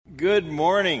Good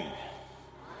morning,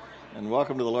 and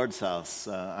welcome to the Lord's house.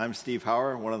 I'm Steve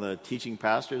Hauer, one of the teaching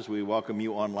pastors. We welcome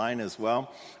you online as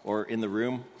well, or in the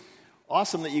room.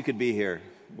 Awesome that you could be here,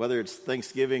 whether it's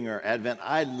Thanksgiving or Advent.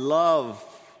 I love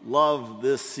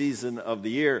this season of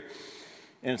the year,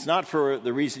 and it's not for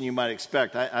the reason you might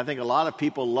expect. I think a lot of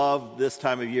people love this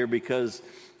time of year because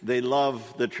they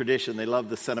love the tradition, they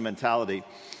love the sentimentality.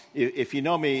 If you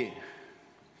know me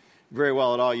very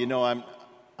well at all, you know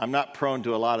I'm not prone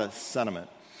to a lot of sentiment.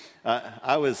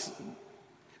 I was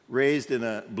raised in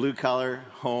a blue-collar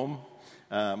home.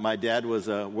 My dad was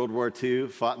a World War II,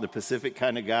 fought in the Pacific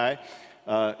kind of guy.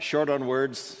 Short on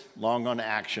words, long on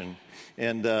action.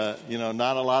 And,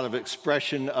 not a lot of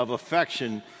expression of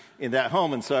affection in that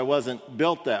home. And so I wasn't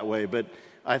built that way. But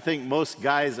I think most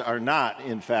guys are not,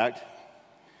 in fact.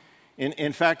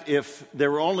 In fact, if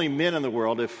there were only men in the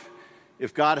world,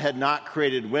 if God had not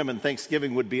created women,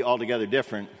 Thanksgiving would be altogether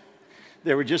different.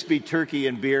 There would just be turkey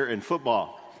and beer and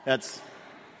football.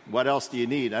 What else do you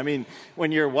need? I mean,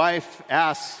 when your wife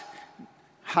asks,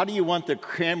 how do you want the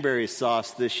cranberry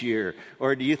sauce this year?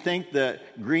 Or do you think the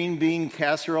green bean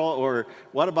casserole? Or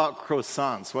what about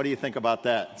croissants? What do you think about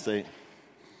that? Say,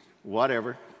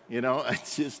 whatever.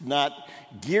 It's just not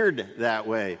geared that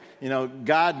way.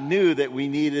 God knew that we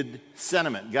needed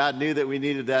sentiment. God knew that we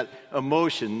needed that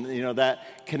emotion,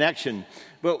 that connection.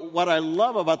 But what I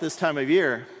love about this time of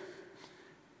year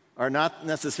are not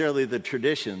necessarily the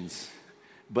traditions,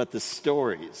 but the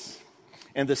stories.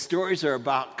 And the stories are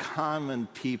about common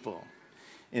people.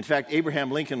 In fact,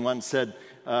 Abraham Lincoln once said,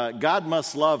 God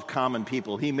must love common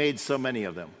people. He made so many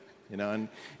of them.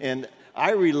 And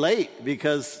I relate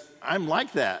because I'm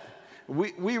like that.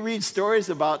 We read stories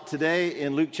about today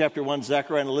in Luke chapter 1,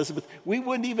 Zechariah and Elizabeth. We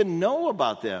wouldn't even know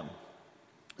about them.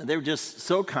 They were just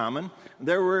so common.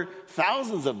 There were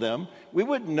thousands of them. We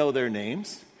wouldn't know their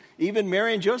names. Even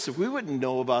Mary and Joseph, we wouldn't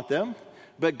know about them.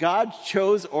 But God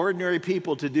chose ordinary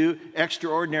people to do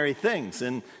extraordinary things.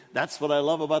 And that's what I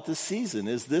love about this season,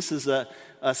 is this is a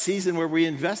season where we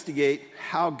investigate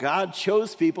how God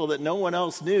chose people that no one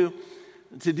else knew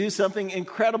to do something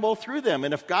incredible through them.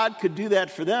 And if God could do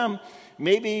that for them,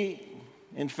 maybe,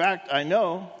 in fact, I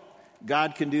know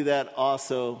God can do that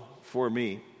also for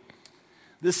me.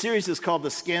 This series is called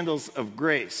The Scandals of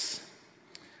Grace.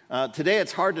 Today,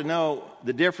 it's hard to know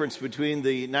the difference between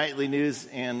the nightly news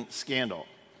and scandal.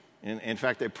 In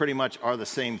fact, they pretty much are the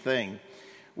same thing.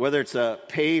 Whether it's a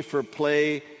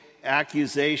pay-for-play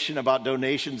accusation about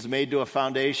donations made to a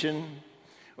foundation,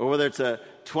 or whether it's a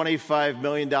 $25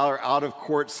 million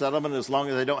out-of-court settlement, as long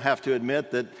as I don't have to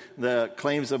admit that the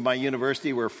claims of my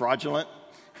university were fraudulent,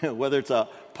 whether it's a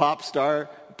pop star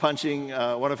punching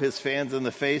one of his fans in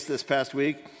the face this past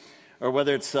week, or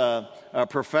whether it's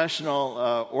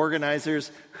professional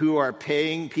organizers who are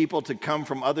paying people to come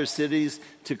from other cities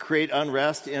to create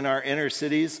unrest in our inner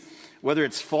cities, whether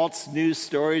it's false news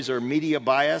stories or media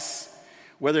bias,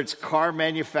 whether it's car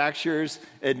manufacturers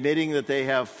admitting that they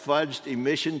have fudged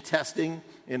emission testing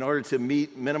in order to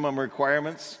meet minimum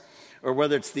requirements, or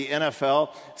whether it's the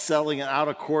NFL settling an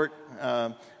out-of-court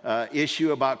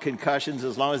issue about concussions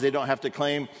as long as they don't have to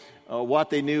claim what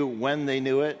they knew when they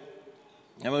knew it.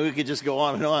 I mean, we could just go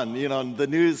on and on. The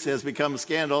news has become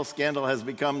scandal. Scandal has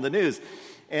become the news.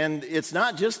 And it's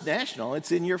not just national.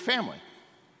 It's in your family.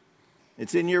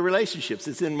 It's in your relationships.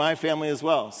 It's in my family as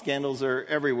well. Scandals are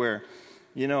everywhere.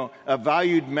 A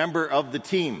valued member of the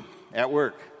team at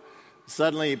work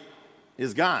suddenly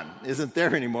is gone, isn't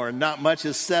there anymore, and not much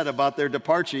is said about their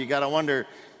departure. You got to wonder,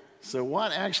 so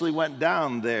what actually went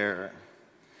down there?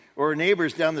 Or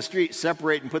neighbors down the street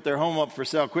separate and put their home up for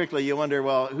sale quickly. You wonder,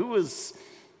 well, who was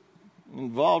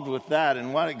involved with that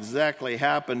and what exactly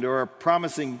happened? Or a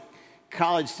promising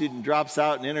college student drops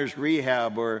out and enters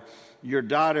rehab, or your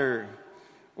daughter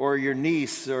or your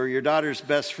niece or your daughter's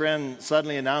best friend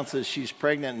suddenly announces she's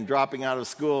pregnant and dropping out of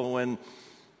school when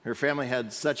her family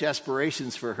had such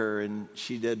aspirations for her and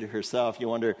she did herself. You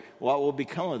wonder, what will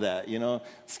become of that?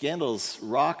 Scandals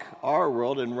rock our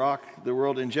world and rock the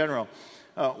world in general.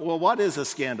 Well, what is a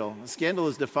scandal? A scandal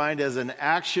is defined as an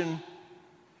action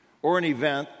or an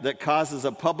event that causes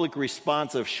a public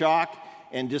response of shock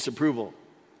and disapproval.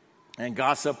 And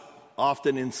gossip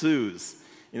often ensues.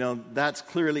 That's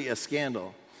clearly a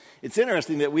scandal. It's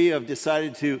interesting that we have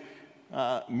decided to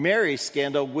marry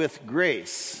scandal with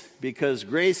grace, because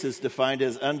grace is defined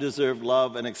as undeserved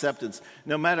love and acceptance.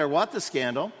 No matter what the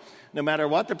scandal, no matter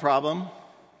what the problem,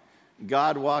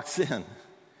 God walks in.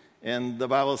 And the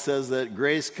Bible says that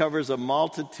grace covers a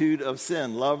multitude of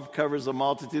sin. Love covers a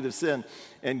multitude of sin.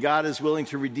 And God is willing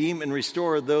to redeem and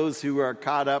restore those who are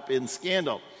caught up in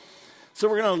scandal. So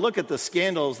we're going to look at the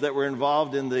scandals that were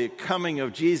involved in the coming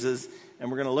of Jesus, and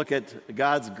we're going to look at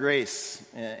God's grace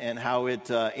and how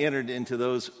it entered into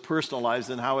those personal lives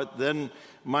and how it then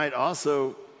might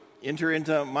also enter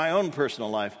into my own personal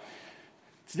life.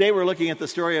 Today we're looking at the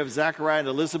story of Zechariah and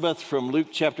Elizabeth from Luke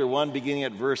chapter 1, beginning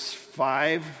at verse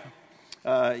 5.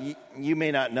 You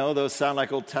may not know, those sound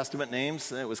like Old Testament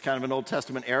names. It was kind of an Old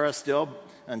Testament era still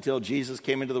until Jesus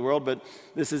came into the world, but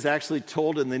this is actually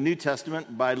told in the New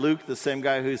Testament by Luke, the same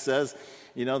guy who says,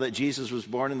 that Jesus was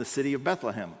born in the city of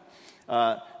Bethlehem.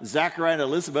 Zechariah and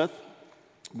Elizabeth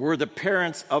were the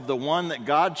parents of the one that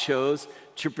God chose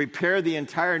to prepare the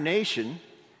entire nation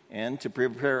and to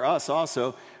prepare us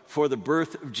also for the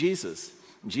birth of Jesus.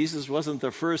 Jesus wasn't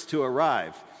the first to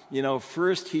arrive.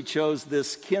 First he chose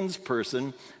this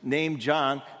kinsperson named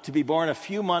John to be born a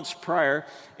few months prior,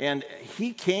 and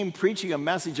he came preaching a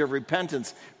message of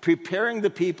repentance, preparing the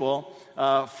people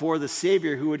for the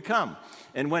Savior who would come.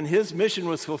 And when his mission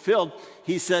was fulfilled,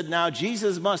 he said, now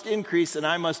Jesus must increase and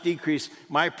I must decrease.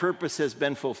 My purpose has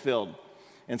been fulfilled.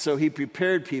 And so he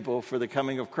prepared people for the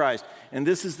coming of Christ. And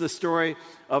this is the story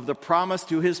of the promise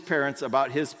to his parents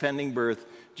about his pending birth,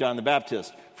 John the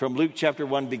Baptist, from Luke chapter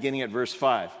 1, beginning at verse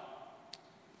 5.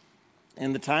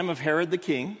 In the time of Herod the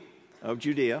king of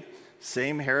Judea,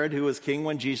 same Herod who was king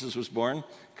when Jesus was born,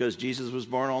 because Jesus was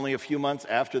born only a few months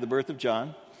after the birth of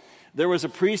John, there was a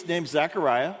priest named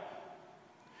Zechariah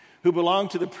who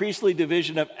belonged to the priestly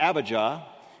division of Abijah.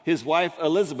 His wife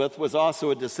Elizabeth was also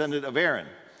a descendant of Aaron.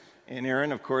 And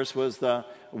Aaron, of course, was the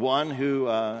one who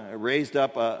raised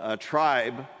up a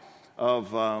tribe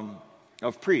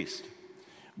of priests.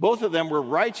 Both of them were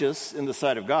righteous in the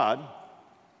sight of God,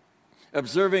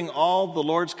 observing all the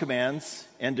Lord's commands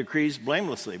and decrees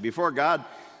blamelessly. Before God,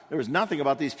 there was nothing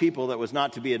about these people that was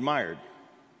not to be admired.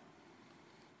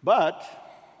 But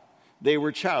they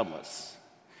were childless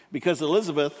because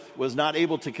Elizabeth was not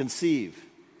able to conceive,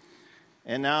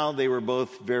 and now they were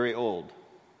both very old.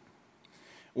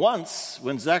 Once,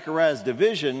 when Zechariah's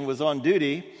division was on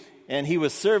duty and he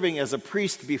was serving as a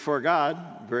priest before God,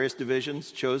 various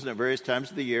divisions chosen at various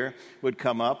times of the year would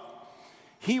come up.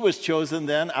 He was chosen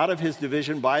then out of his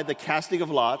division by the casting of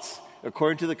lots,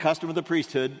 according to the custom of the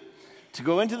priesthood, to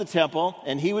go into the temple,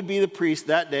 and he would be the priest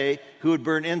that day who would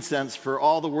burn incense for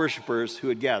all the worshipers who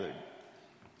had gathered.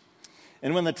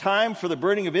 And when the time for the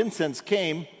burning of incense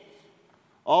came,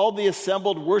 all the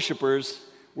assembled worshipers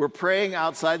were praying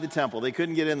outside the temple. They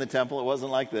couldn't get in the temple. It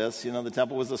wasn't like this. The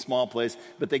temple was a small place,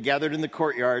 but they gathered in the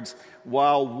courtyards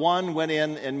while one went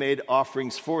in and made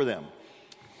offerings for them.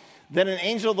 Then an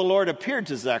angel of the Lord appeared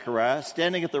to Zechariah,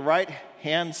 standing at the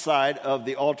right-hand side of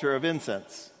the altar of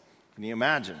incense. Can you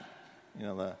imagine?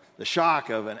 The shock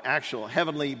of an actual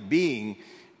heavenly being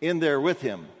in there with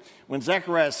him. When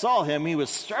Zechariah saw him, he was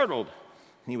startled,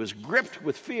 and he was gripped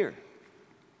with fear.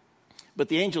 But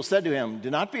the angel said to him, "Do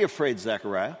not be afraid,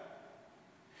 Zechariah.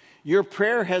 Your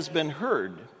prayer has been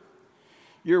heard.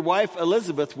 Your wife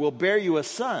Elizabeth will bear you a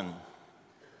son,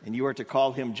 and you are to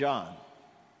call him John.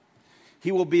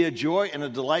 He will be a joy and a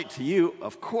delight to you,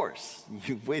 of course.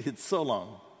 You've waited so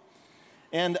long.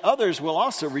 And others will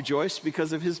also rejoice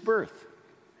because of his birth.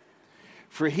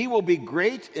 For he will be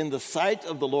great in the sight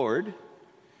of the Lord.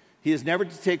 He is never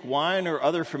to take wine or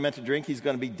other fermented drink. He's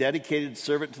going to be dedicated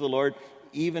servant to the Lord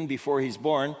even before he's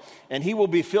born. And he will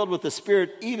be filled with the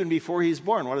Spirit even before he's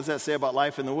born." What does that say about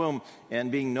life in the womb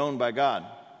and being known by God?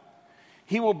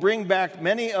 "He will bring back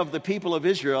many of the people of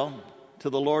Israel to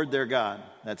the Lord their God."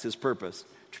 That's his purpose,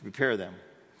 to prepare them.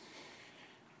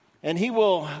 "And he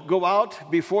will go out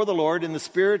before the Lord in the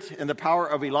spirit and the power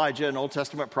of Elijah," an Old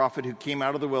Testament prophet who came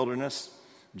out of the wilderness.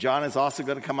 John is also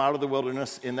going to come out of the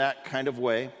wilderness in that kind of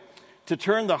way, "to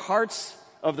turn the hearts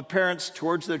of the parents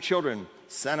towards their children."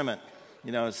 Sentiment,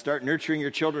 start nurturing your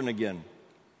children again.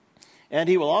 "And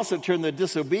he will also turn the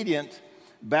disobedient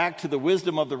back to the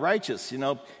wisdom of the righteous."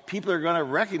 People are going to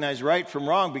recognize right from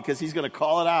wrong because he's going to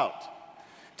call it out.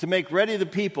 "To make ready the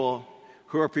people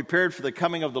who are prepared for the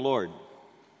coming of the Lord."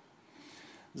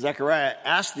 Zechariah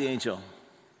asked the angel,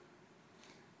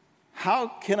 "How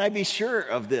can I be sure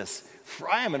of this? For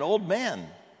I am an old man,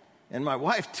 and my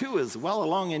wife too is well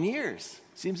along in years.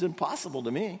 Seems impossible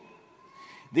to me."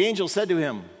 The angel said to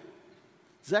him,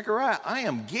 "Zechariah, I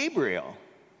am Gabriel."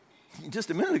 Just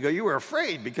a minute ago, you were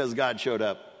afraid because God showed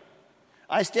up.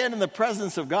 "I stand in the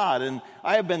presence of God, and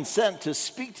I have been sent to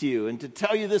speak to you and to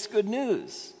tell you this good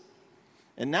news.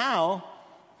 And now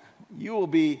you will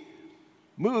be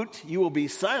mute, you will be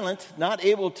silent, not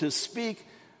able to speak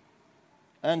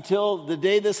until the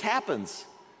day this happens,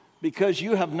 because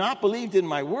you have not believed in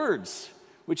my words,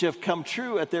 which have come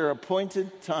true at their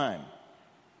appointed time."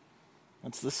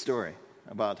 That's the story.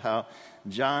 about how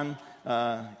John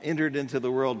entered into the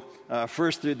world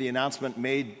first through the announcement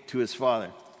made to his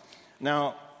father.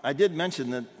 Now, I did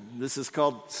mention that this is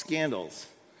called scandals,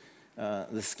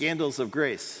 the scandals of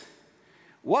grace.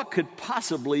 What could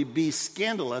possibly be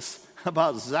scandalous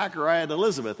about Zachariah and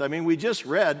Elizabeth? I mean, we just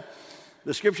read,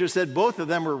 the scripture said both of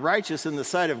them were righteous in the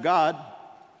sight of God,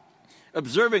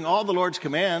 observing all the Lord's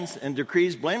commands and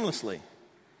decrees blamelessly.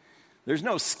 There's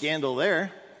no scandal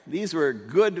there. These were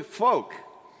good folk.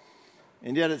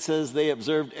 And yet it says they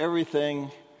observed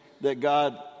everything that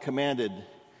God commanded,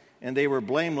 and they were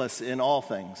blameless in all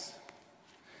things.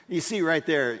 You see right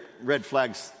there, red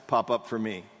flags pop up for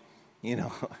me. You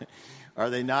know, are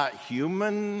they not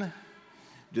human?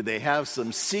 Do they have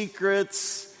some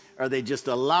secrets? Are they just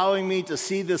allowing me to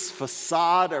see this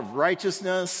facade of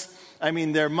righteousness? I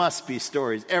mean, there must be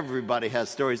stories. Everybody has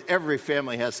stories. Every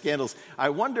family has scandals. I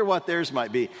wonder what theirs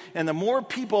might be. And the more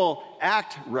people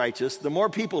act righteous, the more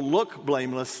people look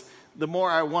blameless, the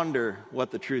more I wonder what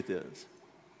the truth is.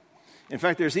 In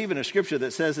fact, there's even a scripture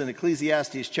that says in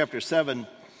Ecclesiastes chapter 7,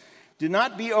 do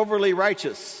not be overly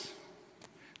righteous.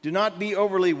 Do not be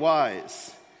overly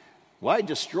wise. Why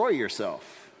destroy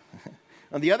yourself?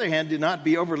 On the other hand, do not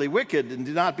be overly wicked and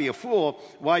do not be a fool.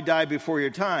 Why die before your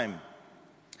time?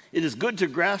 It is good to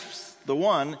grasp the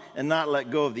one and not let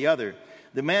go of the other.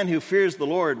 The man who fears the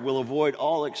Lord will avoid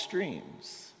all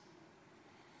extremes.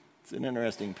 It's an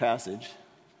interesting passage.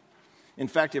 In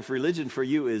fact, if religion for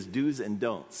you is do's and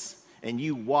don'ts, and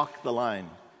you walk the line,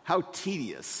 how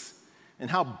tedious and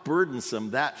how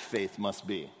burdensome that faith must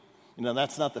be. You know,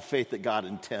 that's not the faith that God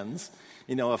intends.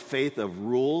 You know, a faith of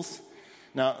rules.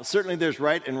 Now, certainly there's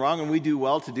right and wrong, and we do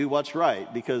well to do what's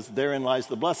right, because therein lies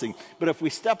the blessing. But if we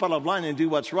step out of line and do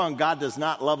what's wrong, God does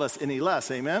not love us any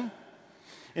less. Amen?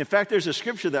 In fact, there's a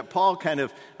scripture that Paul kind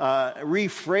of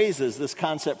rephrases this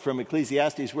concept from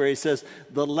Ecclesiastes, where he says,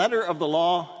 the letter of the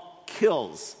law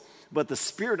kills, but the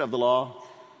spirit of the law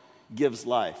gives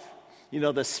life. You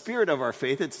know, the spirit of our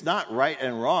faith, it's not right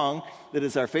and wrong that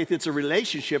is our faith. It's a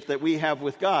relationship that we have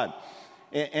with God.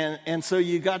 And so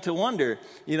you got to wonder,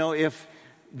 you know, if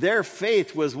their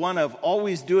faith was one of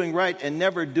always doing right and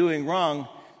never doing wrong,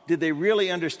 did they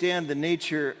really understand the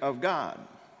nature of God?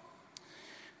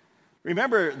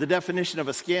 Remember the definition of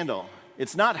a scandal.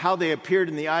 It's not how they appeared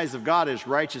in the eyes of God as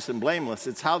righteous and blameless.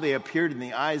 It's how they appeared in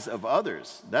the eyes of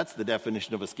others. That's the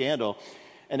definition of a scandal.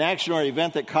 An action or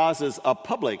event that causes a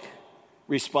public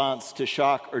response to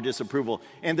shock or disapproval.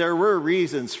 And there were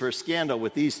reasons for scandal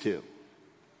with these two.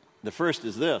 The first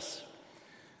is this: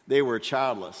 they were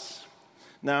childless.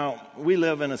 Now, we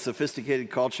live in a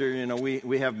sophisticated culture. You know,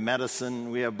 we have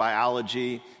medicine, we have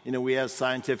biology, you know, we have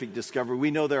scientific discovery. We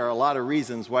know there are a lot of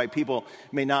reasons why people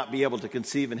may not be able to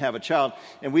conceive and have a child,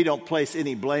 and we don't place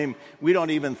any blame. We don't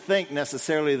even think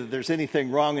necessarily that there's anything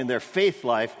wrong in their faith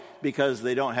life because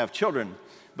they don't have children.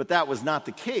 But that was not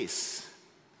the case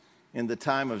in the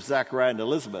time of Zachariah and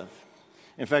Elizabeth.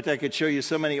 In fact, I could show you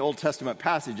so many Old Testament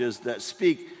passages that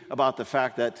speak about the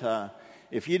fact that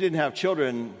if you didn't have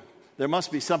children, there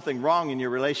must be something wrong in your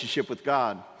relationship with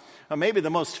God. Maybe the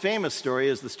most famous story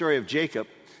is the story of Jacob.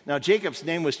 Now, Jacob's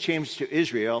name was changed to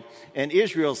Israel, and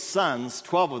Israel's sons,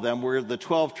 12 of them, were the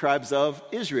 12 tribes of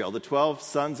Israel, the 12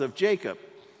 sons of Jacob.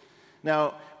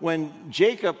 Now, when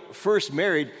Jacob first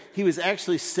married, he was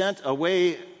actually sent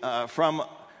away from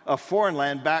a foreign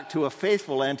land back to a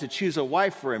faithful land to choose a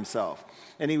wife for himself.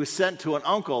 And he was sent to an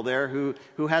uncle there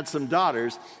who had some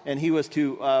daughters, and he was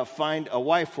to find a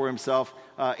wife for himself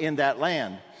in that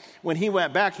land. When he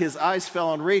went back, his eyes fell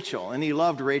on Rachel, and he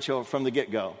loved Rachel from the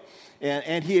get-go.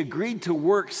 And he agreed to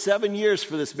work 7 years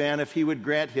for this man if he would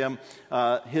grant him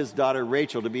his daughter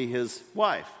Rachel to be his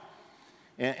wife.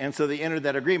 And so they entered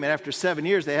that agreement. After 7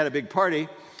 years, they had a big party,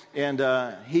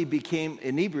 and he became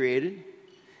inebriated.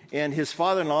 And his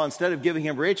father-in-law, instead of giving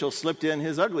him Rachel, slipped in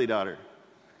his ugly daughter.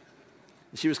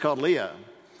 She was called Leah.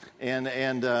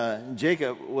 And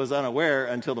Jacob was unaware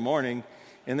until the morning.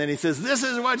 And then he says, "This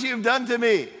is what you've done to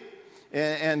me."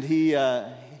 And he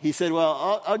said,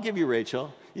 "Well, I'll give you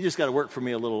Rachel. You just got to work for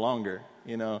me a little longer."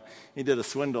 You know, he did a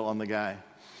swindle on the guy.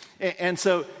 And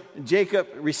so Jacob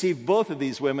received both of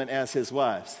these women as his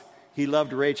wives. He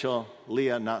loved Rachel,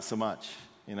 Leah not so much.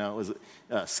 You know, it was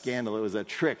a scandal. It was a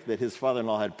trick that his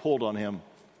father-in-law had pulled on him.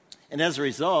 And as a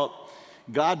result,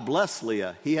 God blessed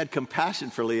Leah. He had compassion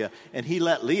for Leah, and he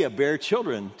let Leah bear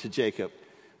children to Jacob.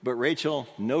 But Rachel,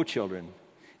 no children.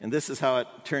 And this is how it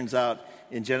turns out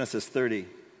in Genesis 30.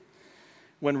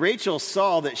 When Rachel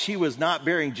saw that she was not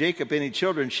bearing Jacob any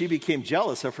children, she became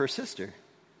jealous of her sister.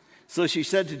 So she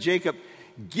said to Jacob,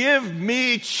 "Give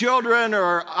me children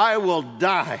or I will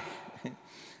die."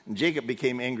 And Jacob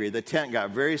became angry. The tent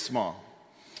got very small.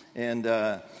 And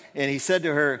he said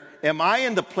to her, am I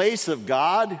in the place of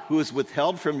God who has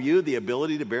withheld from you the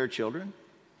ability to bear children?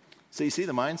 So you see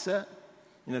the mindset?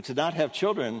 To not have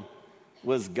children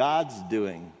was God's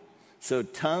doing. So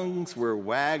tongues were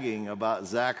wagging about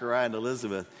Zechariah and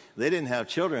Elizabeth. They didn't have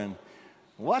children.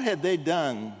 What had they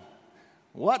done?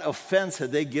 What offense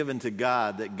had they given to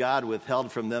God that God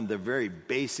withheld from them the very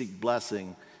basic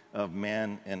blessing of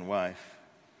man and wife?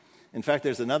 In fact,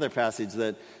 there's another passage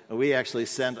that we actually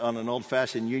sent on an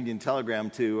old-fashioned Union telegram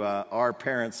to our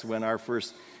parents when our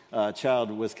first child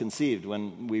was conceived.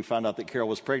 When we found out that Carol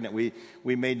was pregnant,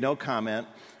 we made no comment,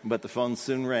 but the phone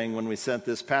soon rang when we sent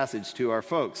this passage to our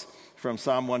folks from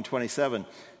Psalm 127.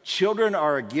 Children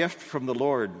are a gift from the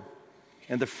Lord,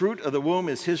 and the fruit of the womb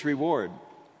is his reward.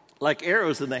 Like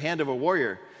arrows in the hand of a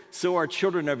warrior, so are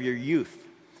children of your youth.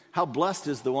 How blessed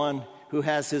is the one who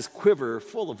has his quiver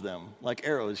full of them, like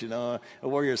arrows. A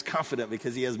warrior is confident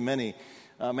because he has many.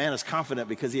 A man is confident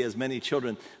because he has many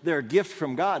children. They're a gift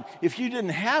from God. If you didn't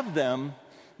have them,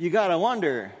 you got to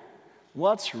wonder,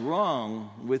 what's wrong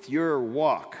with your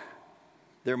walk?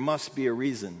 There must be a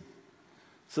reason.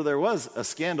 So there was a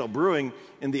scandal brewing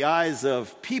in the eyes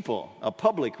of people, a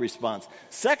public response.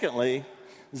 Secondly,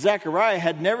 Zechariah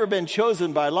had never been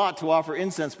chosen by Lot to offer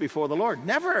incense before the Lord.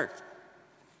 Never.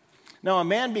 Now, a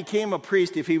man became a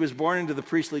priest if he was born into the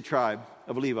priestly tribe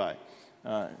of Levi.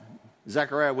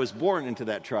 Zechariah was born into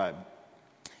that tribe.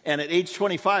 And at age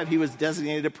 25, he was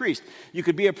designated a priest. You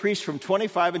could be a priest from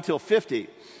 25 until 50,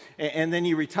 and then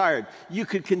you retired. You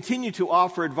could continue to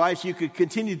offer advice. You could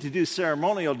continue to do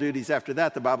ceremonial duties after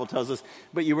that, the Bible tells us,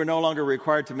 but you were no longer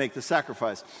required to make the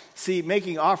sacrifice. See,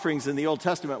 making offerings in the Old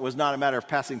Testament was not a matter of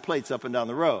passing plates up and down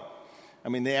the road.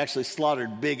 They actually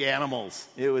slaughtered big animals.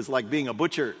 It was like being a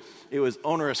butcher. It was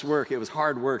onerous work. It was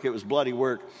hard work. It was bloody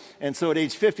work. And so at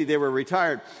age 50, they were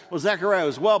retired. Well, Zechariah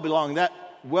was well beyond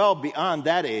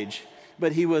that age,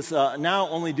 but he was now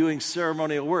only doing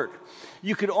ceremonial work.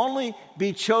 You could only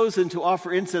be chosen to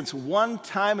offer incense one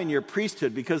time in your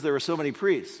priesthood because there were so many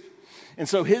priests. And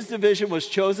so his division was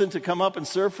chosen to come up and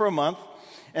serve for a month.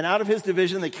 And out of his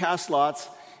division, they cast lots.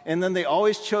 And then they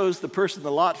always chose the person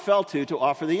the lot fell to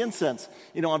offer the incense,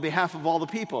 on behalf of all the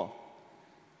people.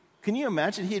 Can you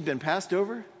imagine he had been passed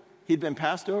over? He'd been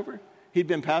passed over? He'd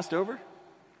been passed over?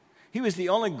 He was the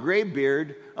only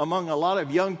graybeard among a lot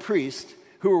of young priests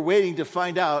who were waiting to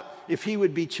find out if he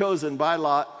would be chosen by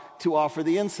Lot to offer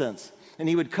the incense. And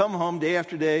he would come home day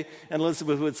after day, and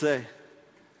Elizabeth would say,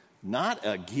 not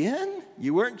again?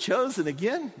 You weren't chosen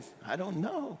again? I don't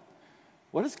know.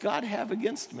 What does God have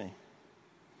against me?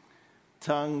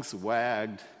 Tongues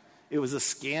wagged. It was a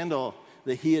scandal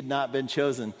that he had not been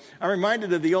chosen. I'm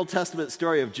reminded of the Old Testament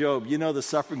story of Job. The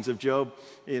sufferings of Job,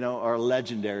 are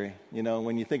legendary.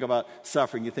 When you think about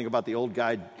suffering, you think about the Old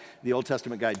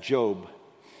Testament guy, Job.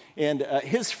 And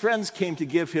his friends came to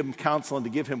give him counsel and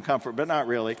to give him comfort, but not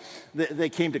really. They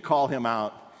came to call him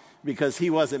out because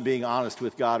he wasn't being honest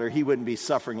with God, or he wouldn't be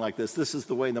suffering like this. This is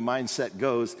the way the mindset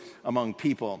goes among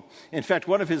people. In fact,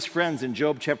 one of his friends in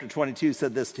Job chapter 22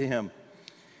 said this to him.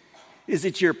 Is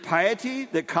it your piety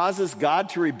that causes God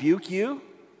to rebuke you?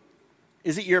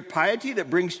 Is it your piety that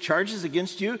brings charges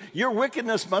against you? Your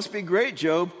wickedness must be great,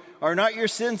 Job. Are not your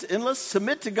sins endless?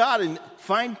 Submit to God and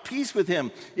find peace with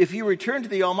him. If you return to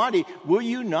the Almighty, will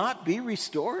you not be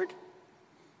restored?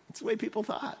 That's the way people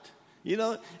thought.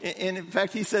 And in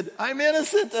fact, he said, I'm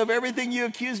innocent of everything you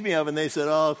accuse me of. And they said,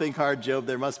 oh, think hard, Job.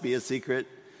 There must be a secret.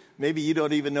 Maybe you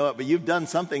don't even know it, but you've done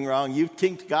something wrong. You've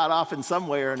tinked God off in some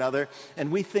way or another.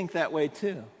 And we think that way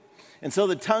too. And so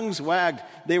the tongues wagged.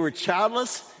 They were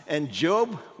childless, and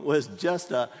Job was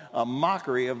just a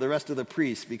mockery of the rest of the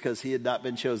priests because he had not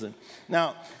been chosen.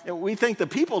 Now, we think the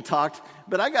people talked,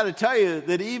 but I got to tell you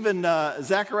that even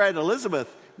Zechariah and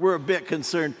Elizabeth were a bit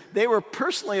concerned. They were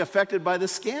personally affected by the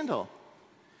scandal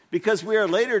because we are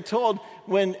later told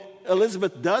when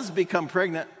Elizabeth does become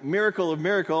pregnant, miracle of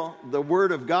miracle, the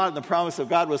word of God and the promise of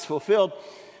God was fulfilled.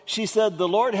 She said, the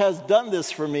Lord has done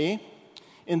this for me.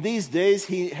 In these days,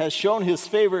 he has shown his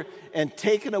favor and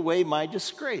taken away my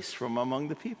disgrace from among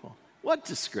the people. What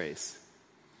disgrace?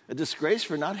 A disgrace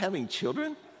for not having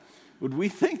children? Would we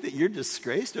think that you're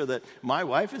disgraced or that my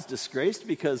wife is disgraced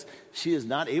because she is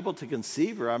not able to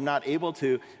conceive or I'm not able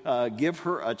to give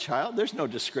her a child? There's no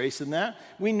disgrace in that.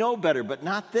 We know better, but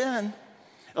not then.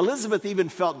 Elizabeth even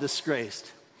felt disgraced,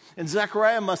 and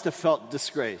Zechariah must have felt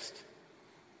disgraced.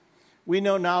 We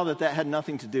know now that had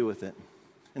nothing to do with it.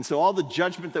 And so all the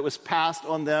judgment that was passed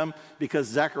on them because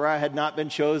Zechariah had not been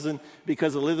chosen,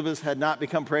 because Elizabeth had not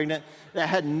become pregnant, that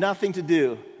had nothing to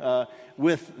do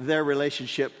with their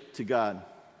relationship to God.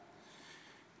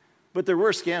 But there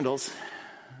were scandals.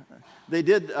 They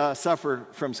did suffer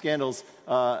from scandals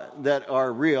that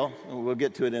are real. We'll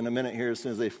get to it in a minute here as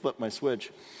soon as they flip my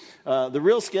switch. The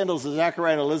real scandals of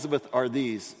Zechariah and Elizabeth are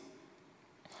these.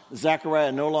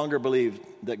 Zechariah no longer believed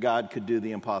that God could do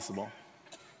the impossible.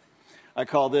 I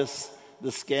call this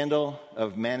the scandal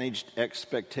of managed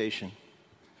expectation.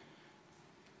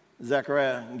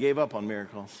 Zechariah gave up on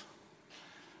miracles.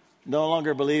 No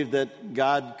longer believed that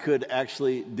God could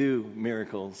actually do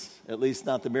miracles, at least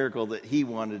not the miracle that he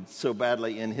wanted so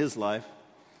badly in his life.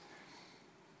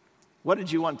 What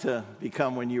did you want to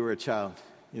become when you were a child?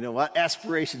 You know, what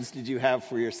aspirations did you have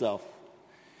for yourself?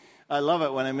 I love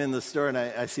it when I'm in the store and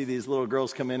I see these little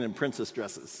girls come in princess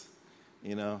dresses,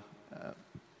 you know,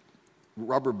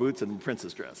 rubber boots and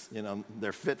princess dress. You know,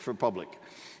 they're fit for public.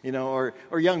 You know,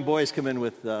 or young boys come in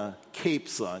with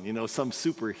capes on, you know, some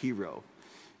superhero.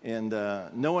 And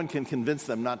no one can convince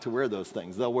them not to wear those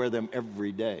things. They'll wear them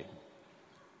every day.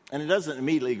 And it doesn't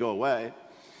immediately go away.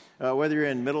 Whether you're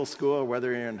in middle school or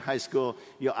whether you're in high school,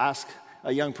 you'll ask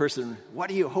a young person, what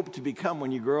do you hope to become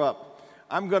when you grow up?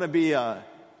 I'm going to be a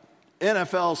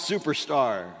NFL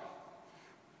superstar.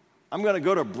 I'm going to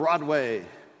go to Broadway.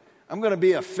 I'm going to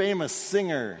be a famous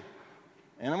singer.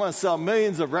 And I'm going to sell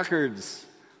millions of records.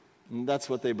 And that's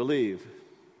what they believe.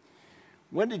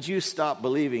 When did you stop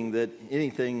believing that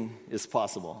anything is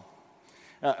possible?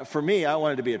 For me, I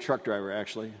wanted to be a truck driver,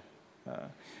 actually.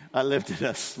 I lived in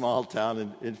a small town,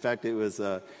 and in fact, it was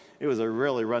a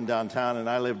really run-down town, and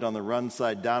I lived on the run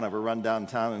side down of a run-down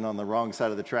town and on the wrong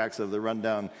side of the tracks of the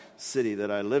run-down city that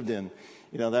I lived in.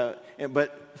 You know,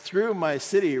 but through my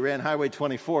city ran Highway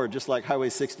 24, just like Highway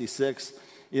 66.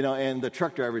 You know, and the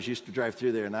truck drivers used to drive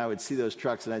through there, and I would see those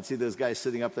trucks, and I'd see those guys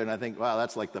sitting up there, and I think, wow,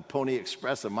 that's like the Pony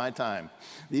Express of my time.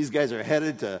 These guys are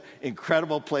headed to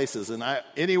incredible places, and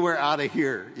anywhere out of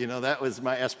here, you know, that was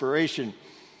my aspiration.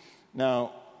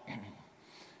 Now,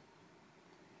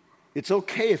 it's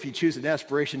okay if you choose an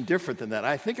aspiration different than that.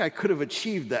 I think I could have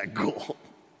achieved that goal.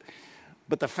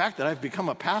 But the fact that I've become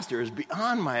a pastor is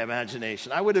beyond my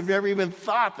imagination. I would have never even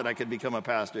thought that I could become a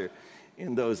pastor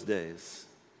in those days.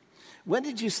 When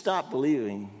did you stop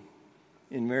believing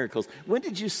in miracles? When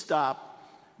did you stop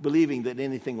believing that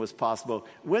anything was possible?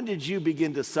 When did you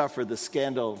begin to suffer the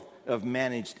scandal of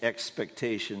managed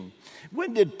expectation?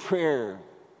 When did prayer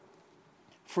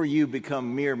for you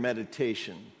become mere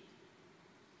meditation,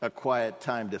 a quiet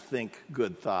time to think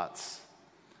good thoughts,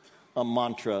 a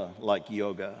mantra like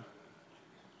yoga?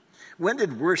 When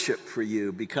did worship for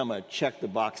you become a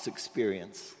check-the-box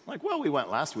experience? Like, well, we went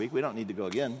last week, we don't need to go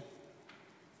again.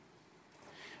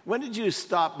 When did you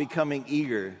stop becoming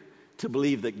eager to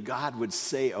believe that God would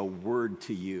say a word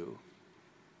to you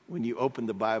when you opened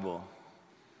the Bible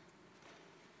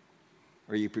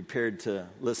or you prepared to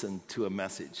listen to a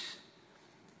message?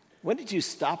 When did you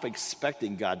stop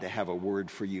expecting God to have a word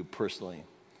for you personally?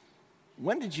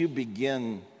 When did you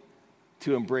begin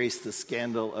to embrace the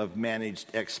scandal of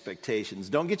managed expectations?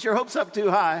 Don't get your hopes up too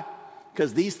high,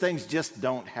 because these things just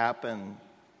don't happen.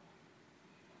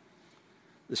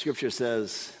 The scripture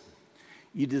says,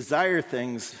 you desire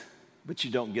things, but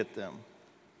you don't get them.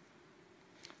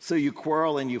 So you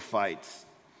quarrel and you fight.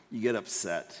 You get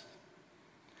upset.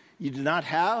 You do not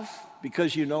have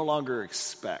because you no longer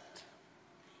expect.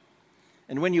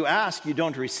 And when you ask, you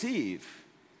don't receive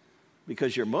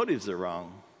because your motives are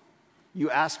wrong. You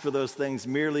ask for those things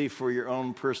merely for your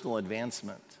own personal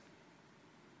advancement,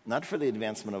 not for the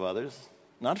advancement of others,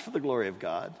 not for the glory of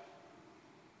God,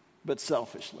 but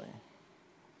selfishly.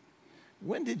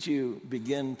 When did you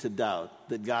begin to doubt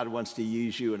that God wants to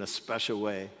use you in a special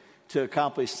way to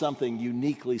accomplish something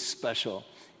uniquely special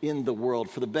in the world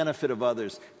for the benefit of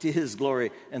others, to his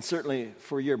glory, and certainly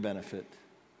for your benefit?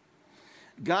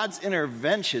 God's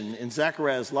intervention in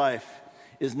Zechariah's life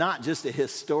is not just a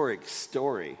historic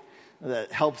story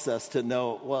that helps us to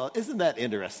know, well, isn't that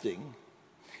interesting?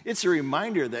 It's a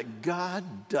reminder that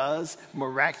God does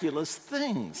miraculous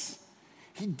things.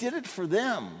 He did it for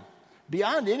them.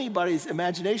 Beyond anybody's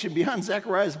imagination, beyond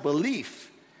Zechariah's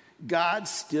belief, God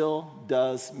still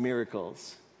does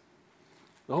miracles.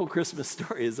 The whole Christmas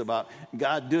story is about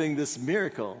God doing this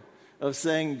miracle of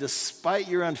saying, despite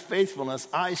your unfaithfulness,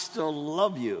 I still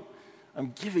love you.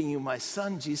 I'm giving you my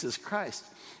son, Jesus Christ.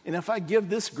 And if I give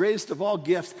this greatest of all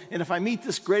gifts, and if I meet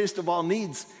this greatest of all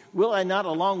needs, will I not,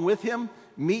 along with him,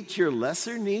 meet your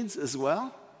lesser needs as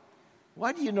well?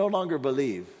 Why do you no longer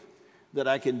believe that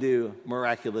I can do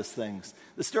miraculous things?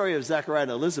 The story of Zechariah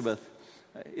and Elizabeth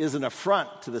is an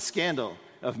affront to the scandal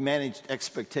of managed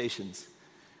expectations.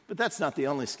 But that's not the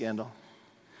only scandal.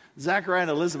 Zechariah and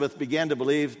Elizabeth began to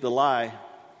believe the lie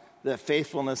that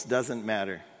faithfulness doesn't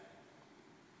matter.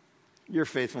 your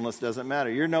faithfulness doesn't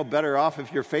matter. You're no better off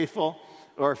if you're faithful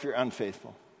or if you're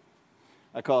unfaithful.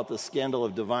 I call it the scandal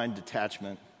of divine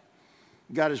detachment.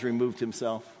 God has removed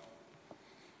himself.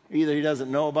 Either he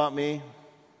doesn't know about me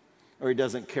or he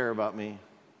doesn't care about me.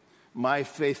 My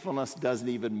faithfulness doesn't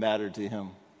even matter to him.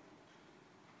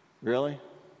 Really?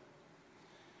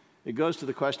 It goes to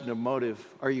the question of motive.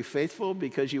 Are you faithful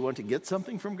because you want to get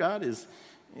something from God? Is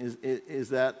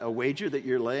that a wager that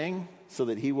you're laying so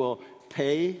that he will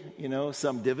pay,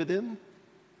 some dividend?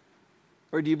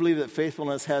 Or do you believe that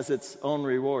faithfulness has its own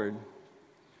reward?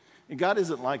 And God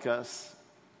isn't like us.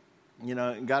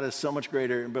 God is so much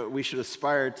greater, but we should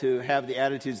aspire to have the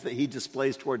attitudes that he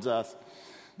displays towards us.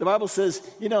 The Bible says,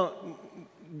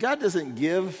 God doesn't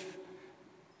give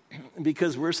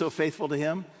because we're so faithful to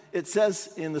him. It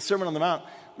says in the Sermon on the Mount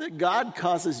that God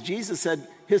causes, Jesus said,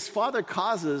 his Father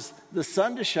causes the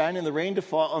sun to shine and the rain to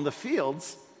fall on the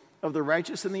fields of the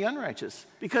righteous and the unrighteous,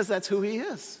 because that's who he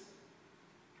is.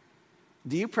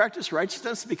 Do you practice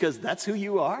righteousness because that's who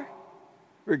you are,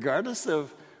 regardless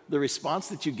of the response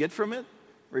that you get from it,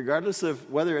 regardless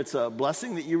of whether it's a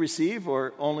blessing that you receive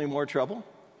or only more trouble?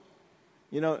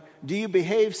 Do you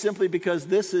behave simply because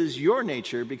this is your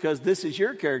nature, because this is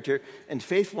your character, and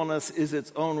faithfulness is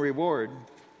its own reward?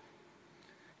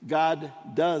 God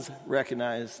does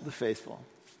recognize the faithful.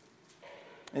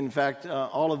 In fact,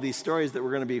 all of these stories that we're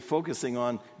going to be focusing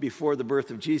on before the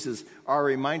birth of Jesus are a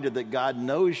reminder that God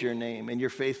knows your name and your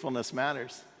faithfulness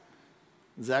matters.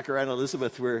 Zachariah and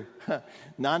Elizabeth were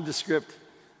nondescript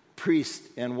priest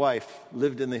and wife,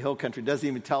 lived in the hill country. Doesn't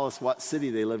even tell us what city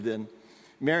they lived in.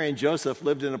 Mary and Joseph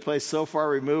lived in a place so far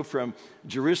removed from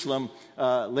Jerusalem.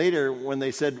 Later, when they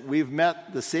said, we've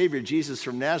met the Savior, Jesus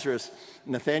from Nazareth,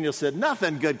 Nathanael said,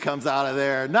 nothing good comes out of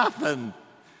there, nothing.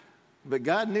 But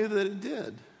God knew that it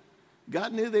did.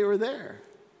 God knew they were there.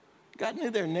 God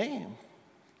knew their name.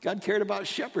 God cared about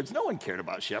shepherds. No one cared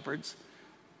about shepherds.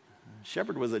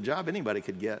 Shepherd was a job anybody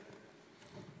could get.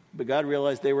 But God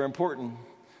realized they were important.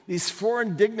 These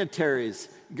foreign dignitaries,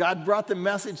 God brought the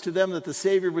message to them that the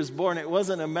Savior was born. It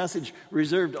wasn't a message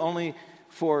reserved only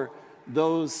for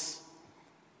those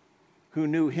who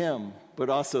knew him, but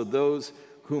also those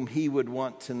whom he would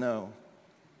want to know.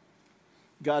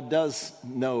 God does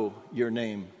know your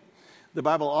name. The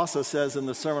Bible also says in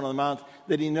the Sermon on the Mount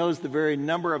that he knows the very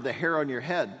number of the hair on your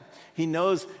head. He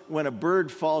knows when a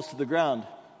bird falls to the ground.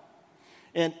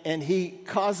 And he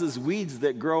causes weeds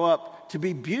that grow up to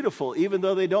be beautiful, even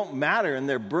though they don't matter and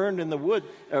they're burned in the wood,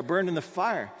 burned in the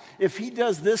fire. If he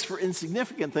does this for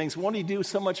insignificant things, won't he do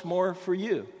so much more for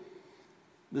you?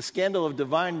 The scandal of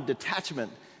divine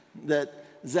detachment that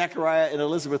Zachariah and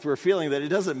Elizabeth were feeling, that it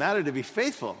doesn't matter to be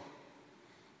faithful,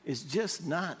 is just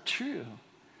not true.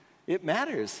 It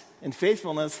matters, and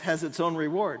faithfulness has its own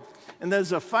reward. And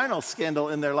there's a final scandal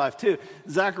in their life, too.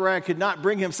 Zechariah could not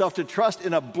bring himself to trust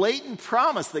in a blatant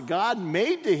promise that God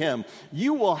made to him.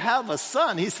 You will have a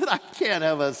son. He said, I can't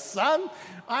have a son.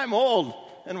 I'm old,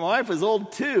 and my wife is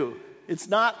old, too. It's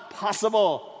not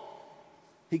possible.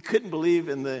 He couldn't believe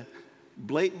in the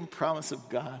blatant promise of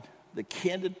God, the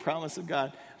candid promise of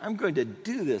God. I'm going to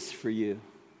do this for you.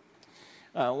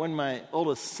 When my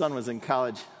oldest son was in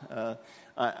college,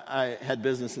 I had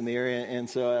business in the area, and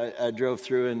so I drove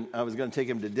through, and I was going to take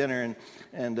him to dinner,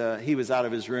 and he was out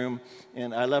of his room,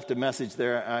 and I left a message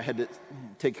there. I had to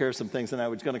take care of some things, and I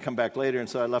was going to come back later, and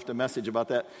so I left a message about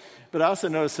that. But I also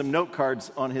noticed some note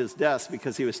cards on his desk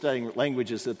because he was studying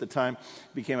languages at the time,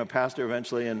 became a pastor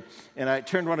eventually, and I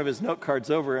turned one of his note cards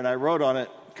over, and I wrote on it,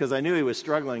 because I knew he was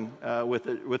struggling with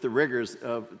the rigors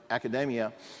of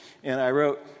academia, and I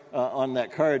wrote on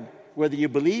that card, whether you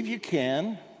believe you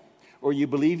can or you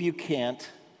believe you can't,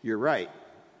 you're right.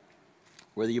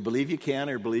 Whether you believe you can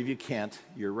or believe you can't,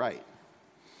 you're right.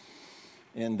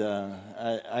 And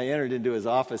I entered into his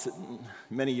office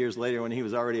many years later when he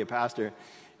was already a pastor,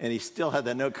 and he still had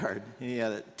that note card. He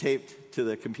had it taped to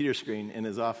the computer screen in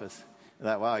his office. I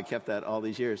thought, wow, I kept that all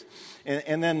these years.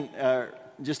 And then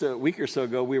just a week or so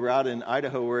ago, we were out in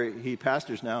Idaho where he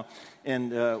pastors now,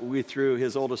 and we threw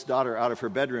his oldest daughter out of her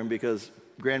bedroom because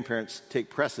grandparents take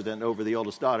precedent over the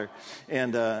oldest daughter.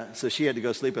 And so she had to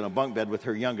go sleep in a bunk bed with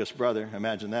her youngest brother.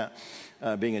 Imagine that,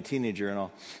 being a teenager and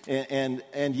all.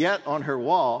 And yet on her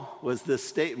wall was this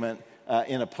statement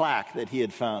in a plaque that he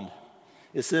had found.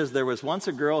 It says, there was once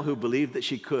a girl who believed that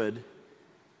she could,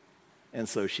 and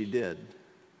so she did.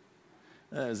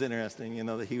 That was interesting,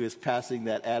 that he was passing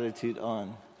that attitude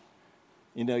on.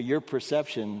 Your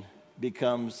perception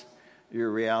becomes your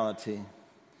reality.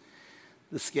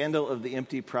 The scandal of the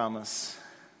empty promise.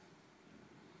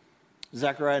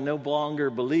 Zechariah no longer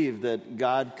believed that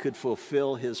God could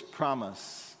fulfill his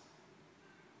promise.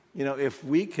 You know, if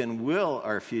we can will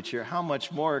our future, how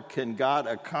much more can God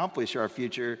accomplish our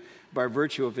future by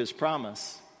virtue of his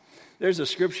promise? There's a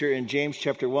scripture in James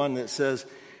chapter 1 that says,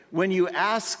 when you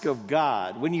ask of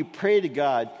God, when you pray to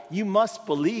God, you must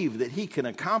believe that he can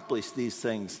accomplish these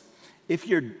things. If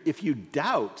you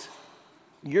doubt,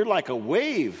 you're like a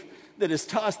wave that is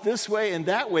tossed this way and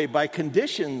that way by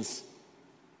conditions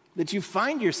that you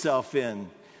find yourself in.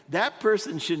 That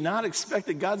person should not expect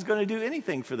that God's going to do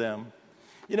anything for them.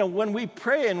 You know, when we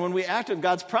pray and when we act on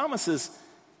God's promises,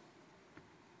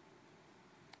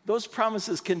 those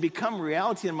promises can become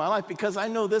reality in my life because I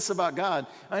know this about God.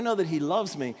 I know that he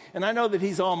loves me, and I know that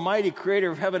he's almighty creator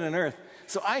of heaven and earth.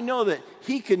 So I know that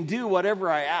he can do whatever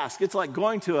I ask. It's like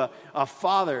going to a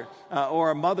father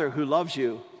or a mother who loves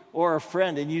you, or a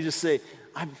friend, and you just say,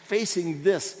 I'm facing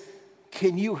this.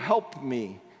 Can you help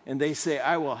me? And they say,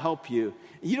 I will help you.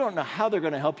 You don't know how they're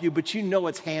going to help you, but you know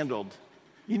it's handled.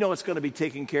 You know it's going to be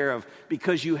taken care of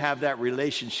because you have that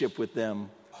relationship with them.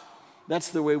 That's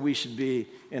the way we should be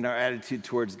in our attitude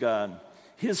towards God.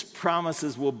 His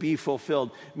promises will be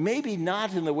fulfilled. Maybe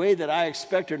not in the way that I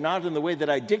expect or not in the way that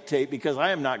I dictate, because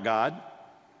I am not God.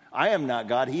 I am not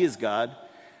God. He is God.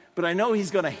 But I know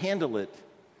he's going to handle it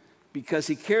because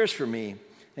he cares for me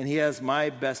and he has my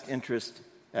best interest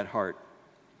at heart.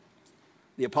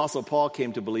 The Apostle Paul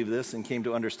came to believe this and came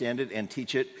to understand it and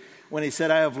teach it when he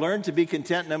said, I have learned to be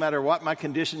content no matter what my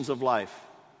conditions of life.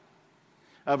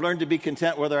 I've learned to be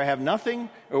content whether I have nothing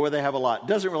or whether I have a lot. It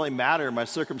doesn't really matter my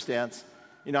circumstance.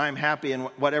 You know, I'm happy in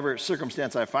whatever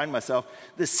circumstance I find myself.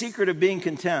 The secret of being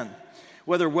content,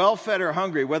 whether well-fed or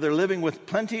hungry, whether living with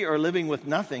plenty or living with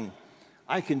nothing,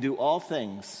 I can do all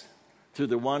things through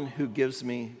the one who gives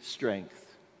me strength.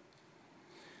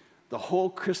 The whole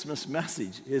Christmas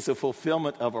message is a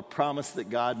fulfillment of a promise that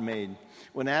God made.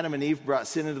 When Adam and Eve brought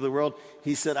sin into the world,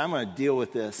 he said, I'm going to deal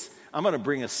with this. I'm going to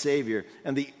bring a Savior.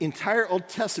 And the entire Old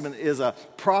Testament is a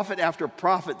prophet after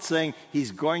prophet saying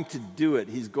he's going to do it.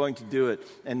 He's going to do it.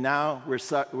 And now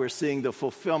we're seeing the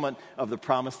fulfillment of the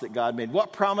promise that God made.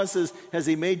 What promises has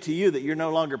he made to you that you're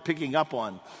no longer picking up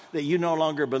on, that you no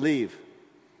longer believe?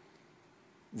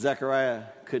 Zechariah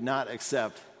could not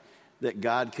accept that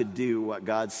God could do what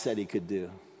God said he could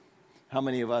do. How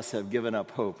many of us have given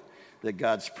up hope that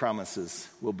God's promises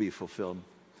will be fulfilled?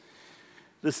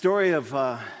 The story of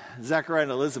Zechariah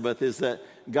and Elizabeth is that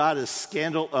God is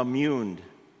scandal immune.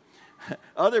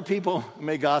 Other people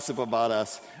may gossip about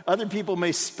us. Other people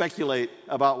may speculate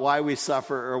about why we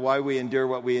suffer or why we endure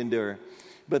what we endure.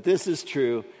 But this is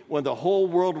true. When the whole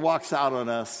world walks out on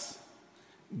us,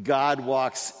 God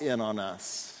walks in on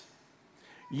us.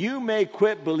 You may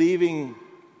quit believing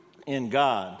in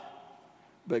God,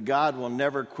 but God will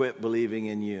never quit believing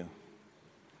in you.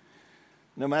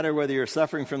 No matter whether you're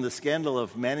suffering from the scandal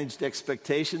of managed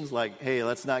expectations, like, hey,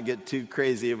 let's not get too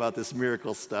crazy about this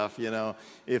miracle stuff, you know.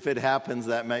 If it happens,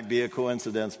 that might be a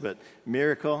coincidence, but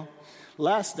miracle.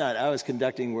 Last night, I was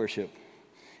conducting worship,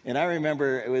 and I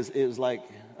remember it was like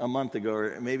a month ago,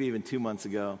 or maybe even 2 months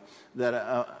ago, that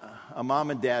a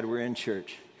mom and dad were in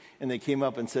church, and they came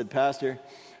up and said, Pastor,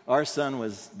 our son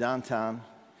was downtown,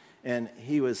 and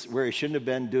he was where he shouldn't have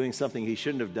been, doing something he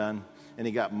shouldn't have done, and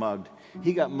he got mugged.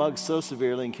 He got mugged so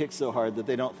severely and kicked so hard that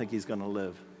they don't think he's going to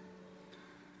live.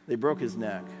 They broke his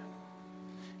neck,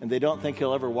 and they don't think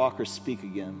he'll ever walk or speak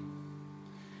again.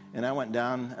 And I went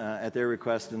down at their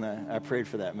request, and I prayed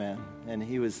for that man, and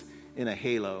he was in a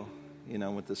halo, you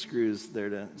know, with the screws there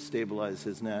to stabilize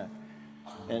his neck,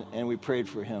 and we prayed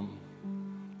for him.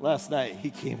 Last night, he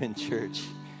came in church,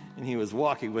 and he was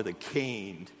walking with a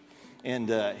cane, and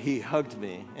he hugged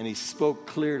me, and he spoke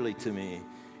clearly to me.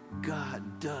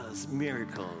 God does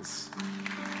miracles.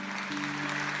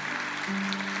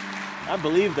 I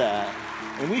believe that,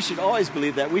 and we should always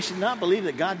believe that. We should not believe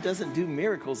that God doesn't do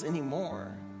miracles anymore.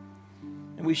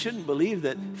 And we shouldn't believe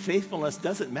that faithfulness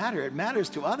doesn't matter. It matters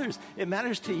to others. It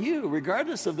matters to you,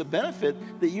 regardless of the benefit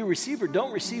that you receive or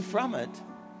don't receive from it.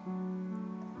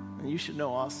 And you should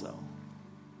know also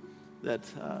that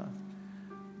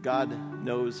God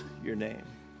knows your name.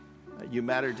 You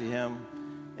matter to him,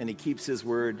 and he keeps his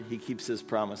word. He keeps his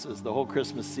promises. The whole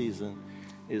Christmas season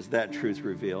is that truth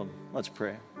revealed. Let's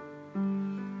pray.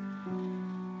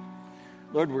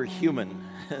 Lord, we're human.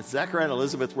 Zechariah and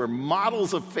Elizabeth were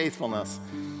models of faithfulness,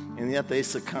 and yet they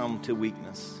succumbed to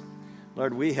weakness.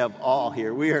 Lord, we have all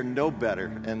here. We are no better,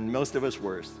 and most of us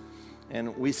worse.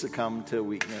 And we succumb to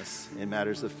weakness in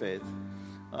matters of faith.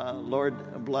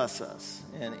 Lord, bless us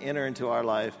and enter into our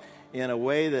life in a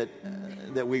way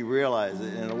that we realize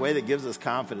it, in a way that gives us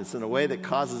confidence, in a way that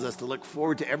causes us to look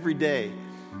forward to every day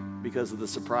because of the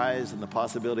surprise and the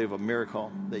possibility of a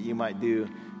miracle that you might do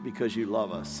because you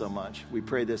love us so much. We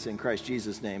pray this in Christ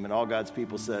Jesus' name, and all God's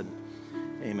people said,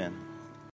 amen.